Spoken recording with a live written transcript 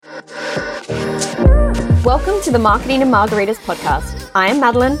Welcome to the Marketing and Margaritas podcast. I am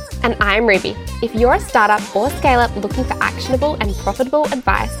Madeline. And I'm Ruby. If you're a startup or scale-up looking for actionable and profitable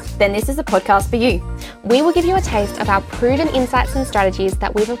advice, Then this is a podcast for you. we will give you a taste of our proven insights and strategies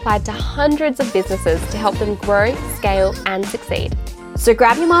that we've applied to hundreds of businesses to help them grow, scale, and succeed. So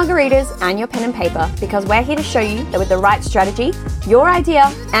grab your margaritas and your pen and paper because we're here to show you that with the right strategy, your idea,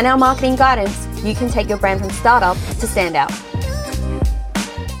 and our marketing guidance, you can take your brand from startup to stand out.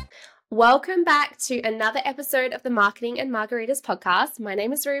 Welcome back to another episode of the Marketing and Margaritas podcast. My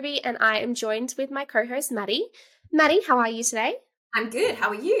name is Ruby and I am joined with my co-host Maddie. Maddie, how are you today? I'm good. How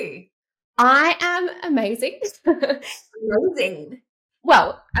are you? I am amazing. Amazing.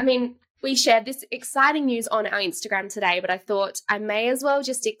 Well, I mean, we shared this exciting news on our Instagram today, but I thought I may as well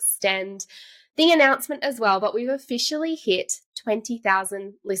just extend the announcement as well. But we've officially hit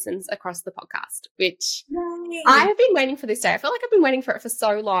 20,000 listens across the podcast, which I have been waiting for this day. I feel like I've been waiting for it for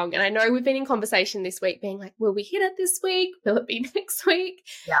so long. And I know we've been in conversation this week being like, will we hit it this week? Will it be next week?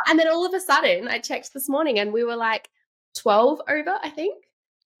 Yeah. And then all of a sudden I checked this morning and we were like 12 over, I think.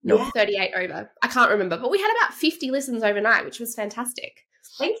 No, Yeah. 38 over. I can't remember. But we had about 50 listens overnight, which was fantastic.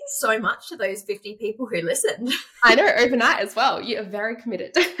 Thank you so much to those 50 people who listened. I know, overnight as well. You are very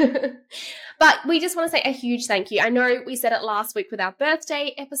committed. But we just want to say a huge thank you. I know we said it last week with our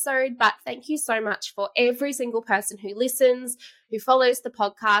birthday episode, but thank you so much for every single person who listens, who follows the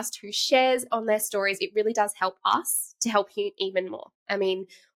podcast, who shares on their stories. It really does help us to help you even more. I mean,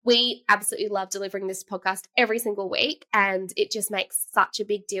 we absolutely love delivering this podcast every single week, and it just makes such a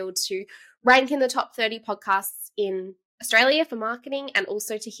big deal to rank in the top 30 podcasts in Australia for marketing and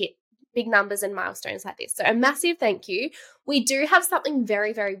also to hit big numbers and milestones like this. So a massive thank you. We do have something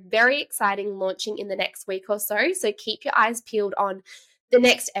very, very, very exciting launching in the next week or so. So keep your eyes peeled on the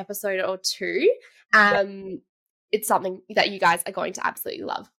next episode or two. It's something that you guys are going to absolutely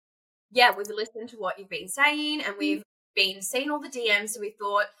love. Yeah, we've listened to what you've been saying and we've been seeing all the DMs. So we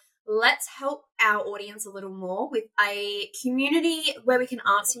thought, let's help our audience a little more with a community where we can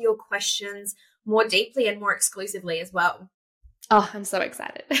answer your questions more deeply and more exclusively as well. Oh, I'm so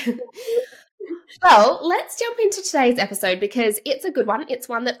excited. Well, let's jump into today's episode because it's a good one. It's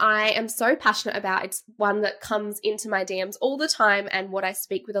one that I am so passionate about. It's one that comes into my DMs all the time and what I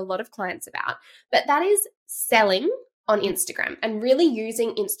speak with a lot of clients about. But that is selling on Instagram and really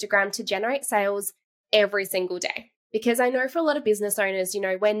using Instagram to generate sales every single day. Because I know for a lot of business owners,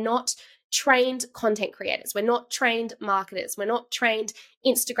 we're not trained content creators. We're not trained marketers. We're not trained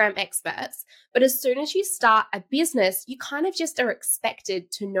Instagram experts. But as soon as you start a business, you kind of just are expected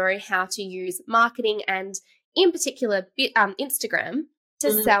to know how to use marketing and in particular Instagram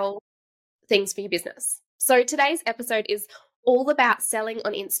to sell things for your business. So today's episode is all about selling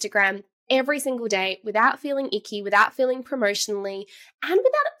on Instagram every single day without feeling icky, without feeling promotionally, and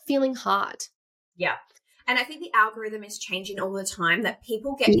without it feeling hard. Yeah. And I think the algorithm is changing all the time, that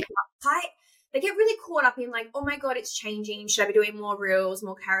people get uptight. They get really caught up in like, oh my God, it's changing. Should I be doing more reels,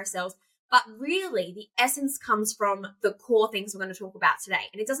 more carousels? But really the essence comes from the core things we're going to talk about today.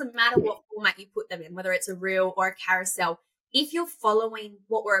 And it doesn't matter what format you put them in, whether it's a reel or a carousel. If you're following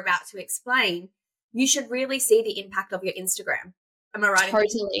what we're about to explain, you should really see the impact of your Instagram. Am I right?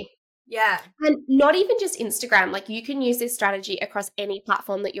 Totally. Yeah. And not even just Instagram, like you can use this strategy across any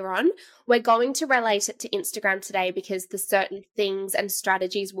platform that you're on. We're going to relate it to Instagram today because the certain things and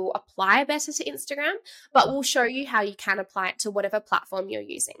strategies will apply better to Instagram, but we'll show you how you can apply it to whatever platform you're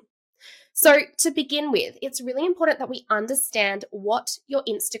using. So to begin with, it's really important that we understand what your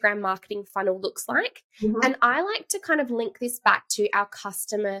Instagram marketing funnel looks like. And I like to kind of link this back to our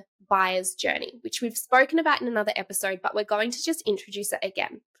customer buyer's journey, which we've spoken about in another episode, but we're going to just introduce it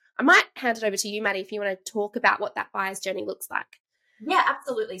again. I might hand it over to you, Maddie, if you want to talk about what that buyer's journey looks like. Yeah,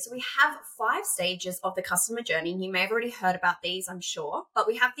 absolutely. So we have 5 stages of the customer journey. You may have already heard about these, I'm sure, but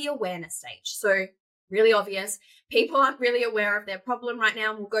we have the awareness stage. So really obvious. People aren't really aware of their problem right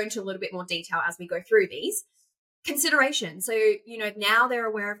now. And we'll go into a little bit more detail as we go through these. Consideration. So, now they're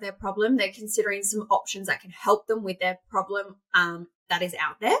aware of their problem. They're considering some options that can help them with their problem that is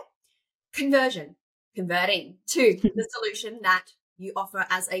out there. Conversion. Converting to the solution that you offer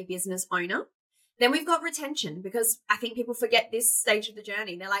as a business owner. Then we've got retention, because I think people forget this stage of the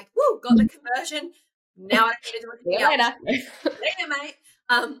journey. They're like, woo, got the conversion. Now I don't need to do anything else. Later,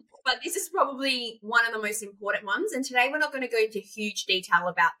 mate. But this is probably one of the most important ones. And today we're not going to go into huge detail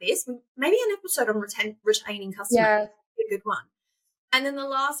about this. Maybe an episode on retaining customers. Yeah. A good one. And then the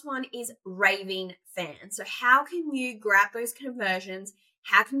last one is raving fans. So how can you grab those conversions?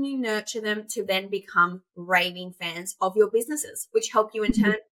 How can you nurture them to then become raving fans of your businesses, which help you in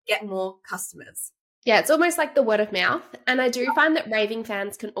turn get more customers? Yeah, it's almost like the word of mouth. And I do find that raving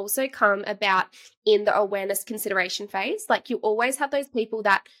fans can also come about in the awareness consideration phase. Like you always have those people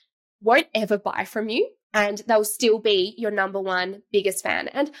that won't ever buy from you and they'll still be your number one biggest fan.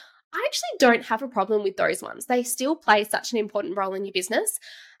 And I actually don't have a problem with those ones. They still play such an important role in your business.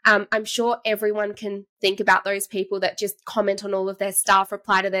 I'm sure everyone can think about those people that just comment on all of their stuff,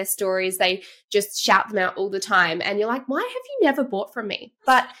 reply to their stories. They just shout them out all the time. And you're like, why have you never bought from me?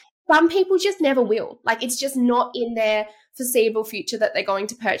 But some people just never will. Like it's just not in their foreseeable future that they're going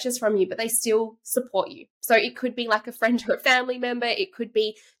to purchase from you, but they still support you. So it could be like a friend or a family member. It could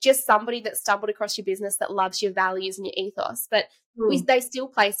be just somebody that stumbled across your business that loves your values and your ethos. But they still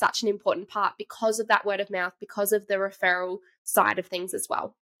play such an important part because of that word of mouth, because of the referral side of things as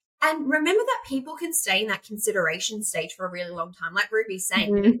well. And remember that people can stay in that consideration stage for a really long time. Like Ruby's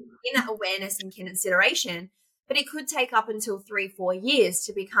saying, in that awareness and consideration, but it could take up until 3-4 years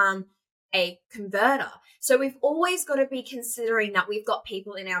to become a converter. So we've always got to be considering that we've got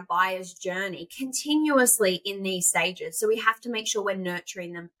people in our buyer's journey continuously in these stages. So we have to make sure we're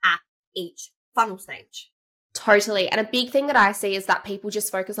nurturing them at each funnel stage. Totally. And a big thing that I see is that people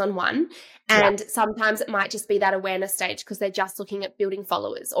just focus on one. And sometimes it might just be that awareness stage because they're just looking at building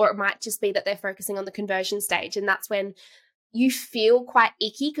followers, or it might just be that they're focusing on the conversion stage. And that's when you feel quite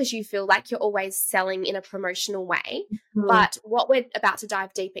icky because you feel like you're always selling in a promotional way. But what we're about to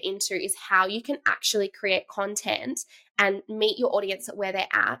dive deeper into is how you can actually create content and meet your audience at where they're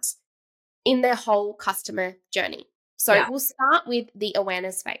at in their whole customer journey. So we'll start with the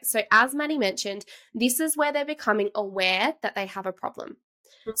awareness phase. So as Maddie mentioned, this is where they're becoming aware that they have a problem.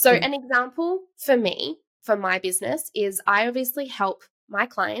 So an example for me, for my business, is I obviously help my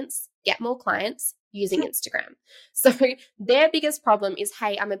clients get more clients using Instagram. So their biggest problem is,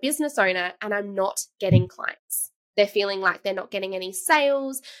 hey, I'm a business owner and I'm not getting clients. They're feeling like they're not getting any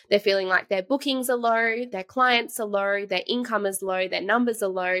sales. They're feeling like their bookings are low, their clients are low, their income is low, their numbers are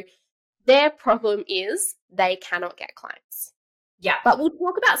low. Their problem is they cannot get clients. Yeah. But we'll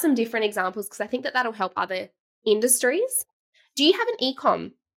talk about some different examples because I think that that'll help other industries. Do you have an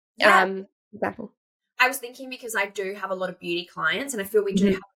e-com example? I was thinking because I do have a lot of beauty clients and I feel we do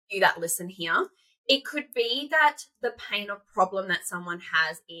have a few that listen here. It could be that the pain or problem that someone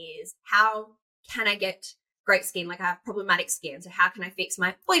has is, how can I get great skin? Like I have problematic skin. So how can I fix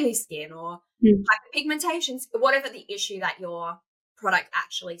my oily skin or hyperpigmentation, whatever the issue that your product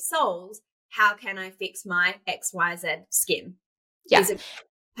actually solves? How can I fix my XYZ skin? Yeah. Is a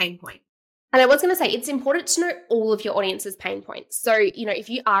pain point. And I was going to say, it's important to know all of your audience's pain points. So, you know, if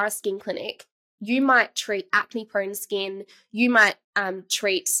you are a skin clinic, you might treat acne prone skin, you might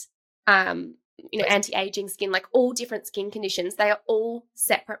treat, anti-aging skin, like all different skin conditions. They are all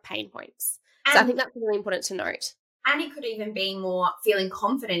separate pain points. So I think that's really important to note. And it could even be more feeling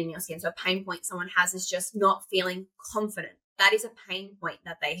confident in your skin. So a pain point someone has is just not feeling confident. That is a pain point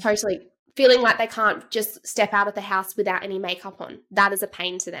that they have. Totally. Feeling like they can't just step out of the house without any makeup on. That is a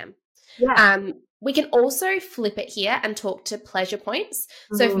pain to them. Yeah. We can also flip it here and talk to pleasure points.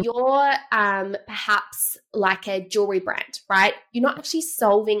 So if you're perhaps like a jewelry brand, right? You're not actually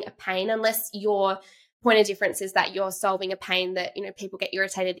solving a pain unless your point of difference is that you're solving a pain that, you know, people get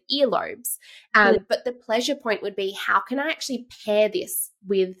irritated earlobes. But the pleasure point would be, how can I actually pair this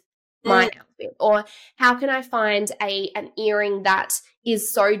with my outfit? Or how can I find an earring that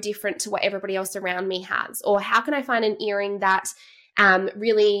is so different to what everybody else around me has? Or how can I find an earring that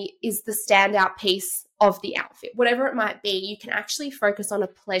really is the standout piece of the outfit? Whatever it might be, you can actually focus on a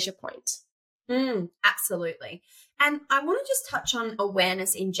pleasure point. Absolutely. And I want to just touch on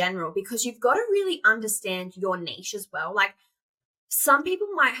awareness in general, because you've got to really understand your niche as well. Like some people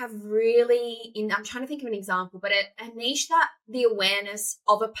might have I'm trying to think of an example, but a niche that the awareness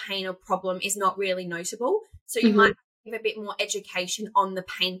of a pain or problem is not really notable. So you might give a bit more education on the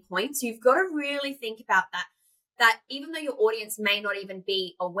pain point. So you've got to really think about that even though your audience may not even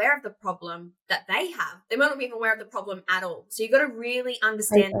be aware of the problem that they have, they might not be aware of the problem at all. So you've got to really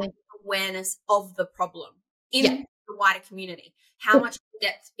understand the awareness of the problem in the wider community. How much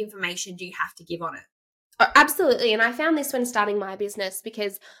in-depth information do you have to give on it? Oh, absolutely. And I found this when starting my business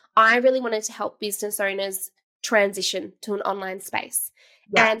because I really wanted to help business owners transition to an online space.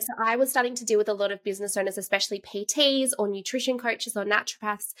 Yeah. And so I was starting to deal with a lot of business owners, especially PTs or nutrition coaches or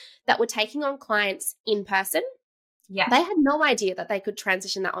naturopaths that were taking on clients in person. Yeah. They had no idea that they could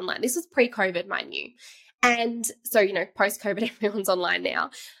transition that online. This was pre-COVID, mind you. And so, you know, post-COVID, everyone's online now.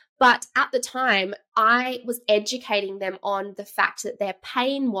 But at the time, I was educating them on the fact that their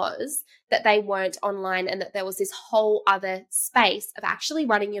pain was that they weren't online and that there was this whole other space of actually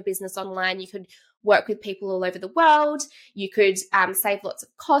running your business online. You could work with people all over the world. You could save lots of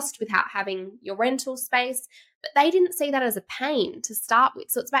cost without having your rental space. But they didn't see that as a pain to start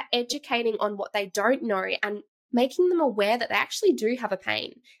with. So it's about educating on what they don't know and making them aware that they actually do have a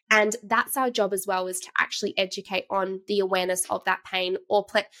pain. And that's our job as well, is to actually educate on the awareness of that pain. Or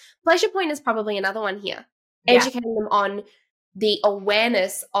Pleasure Point is probably another one here. Yeah. Educating them on the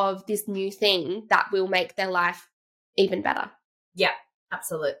awareness of this new thing that will make their life even better. Yeah,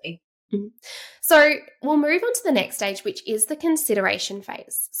 absolutely. Mm-hmm. So we'll move on to the next stage, which is the consideration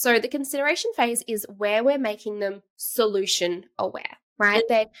phase. So the consideration phase is where we're making them solution aware, right?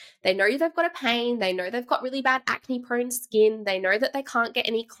 They know they've got a pain. They know they've got really bad acne-prone skin. They know that they can't get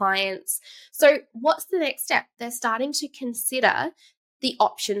any clients. So what's the next step? They're starting to consider the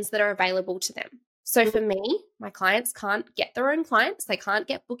options that are available to them. So for me, my clients can't get their own clients. They can't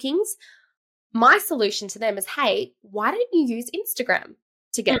get bookings. My solution to them is, hey, why don't you use Instagram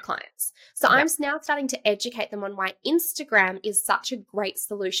to get clients? So I'm now starting to educate them on why Instagram is such a great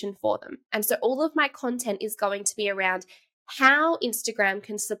solution for them. And so all of my content is going to be around how Instagram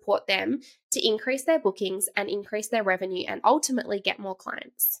can support them to increase their bookings and increase their revenue and ultimately get more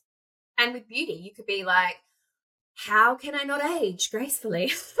clients. And with beauty, you could be like, how can I not age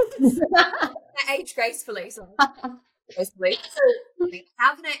gracefully? Age gracefully. Gracefully.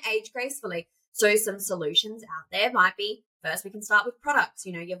 How can I age gracefully? So some solutions out there might be, first we can start with products,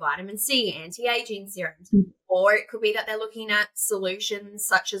 your vitamin C, anti-aging serums. Or it could be that they're looking at solutions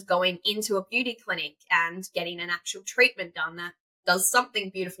such as going into a beauty clinic and getting an actual treatment done that does something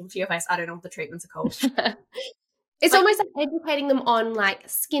beautiful to your face. I don't know what the treatments are called. It's almost like educating them on like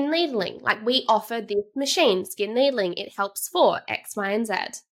skin needling. Like we offer this machine, skin needling. It helps for X, Y, and Z.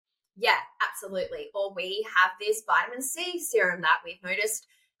 Yeah, absolutely. Or we have this vitamin C serum that we've noticed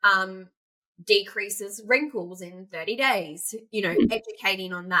decreases wrinkles in 30 days,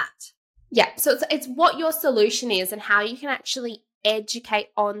 educating on that. Yeah. So it's what your solution is and how you can actually educate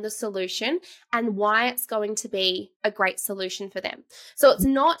on the solution and why it's going to be a great solution for them. So it's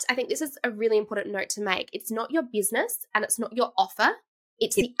not, I think this is a really important note to make. It's not your business and it's not your offer.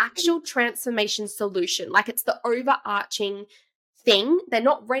 It's the actual transformation solution. Like it's the overarching thing. They're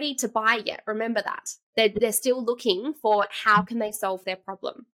not ready to buy yet. Remember that. They're still looking for how can they solve their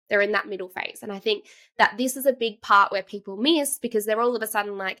problem. They're in that middle phase. And I think that this is a big part where people miss because they're all of a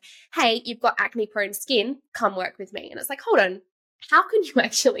sudden like, hey, you've got acne prone skin, come work with me. And it's like, hold on, how can you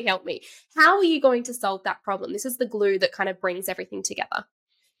actually help me? How are you going to solve that problem? This is the glue that kind of brings everything together.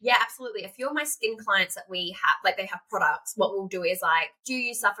 Yeah, absolutely. A few of my skin clients that we have, like they have products, what we'll do is like, do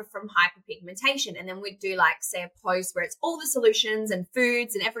you suffer from hyperpigmentation? And then we'd do like, say, a post where it's all the solutions and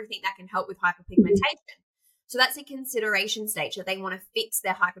foods and everything that can help with hyperpigmentation. So that's a consideration stage that they want to fix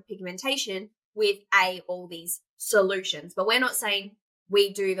their hyperpigmentation with all these solutions. But we're not saying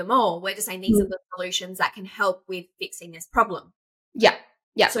we do them all. We're just saying these are the solutions that can help with fixing this problem. Yeah.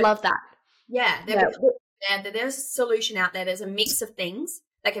 Yeah. So, love that. Yeah. There's a solution out there. There's a mix of things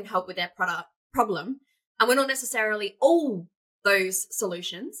that can help with their product problem. And we're not necessarily all those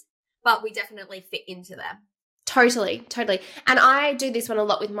solutions, but we definitely fit into them. Totally. And I do this one a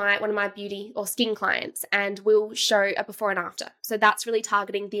lot with one of my beauty or skin clients, and we'll show a before and after. So that's really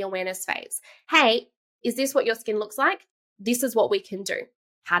targeting the awareness phase. Hey, is this what your skin looks like? This is what we can do.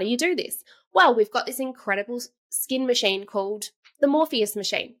 How do you do this? Well, we've got this incredible skin machine called the Morpheus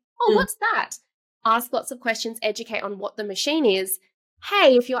machine. Oh, what's that? Ask lots of questions, educate on what the machine is.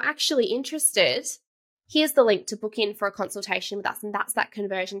 Hey, if you're actually interested, here's the link to book in for a consultation with us. And that's that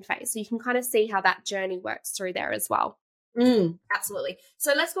conversion phase. So you can kind of see how that journey works through there as well. Absolutely.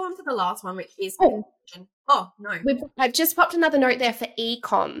 So let's go on to the last one, which is conversion. Oh, no. I've just popped another note there for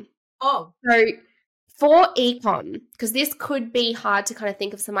e-com. Oh. So for e-com, because this could be hard to kind of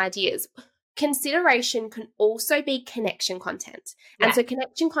think of some ideas, consideration can also be connection content. Yeah. And so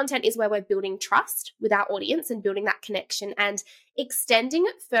connection content is where we're building trust with our audience and building that connection and extending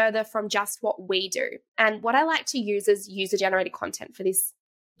it further from just what we do. And what I like to use is user-generated content for this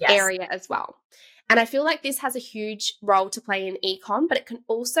area as well. And I feel like this has a huge role to play in e-com, but it can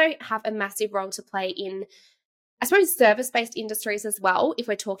also have a massive role to play in, I suppose, service-based industries as well, if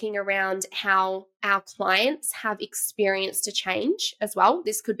we're talking around how our clients have experienced a change as well.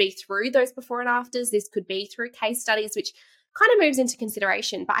 This could be through those before and afters. This could be through case studies, which kind of moves into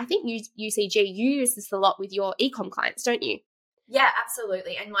consideration. But I think UCG, you use this a lot with your e-com clients, don't you? Yeah,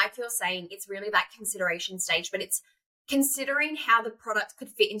 absolutely. And like you're saying, it's really that consideration stage, but it's considering how the product could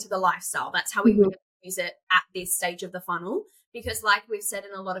fit into the lifestyle. That's how we really use it at this stage of the funnel. Because like we've said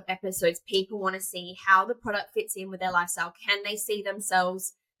in a lot of episodes, people want to see how the product fits in with their lifestyle. Can they see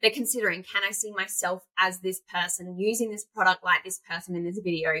themselves? They're considering, can I see myself as this person using this product like this person in this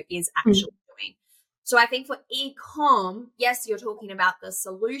video is actually doing? So I think for e-com, yes, you're talking about the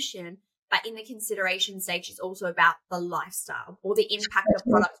solution, but in the consideration stage is also about the lifestyle or the impact the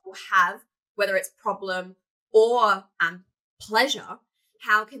product will have, whether it's problem or pleasure.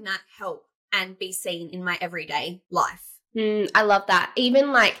 How can that help and be seen in my everyday life? I love that.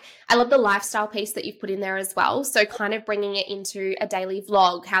 Even like, I love the lifestyle piece that you've put in there as well. So kind of bringing it into a daily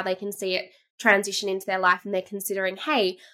vlog, how they can see it transition into their life, and they're considering, hey,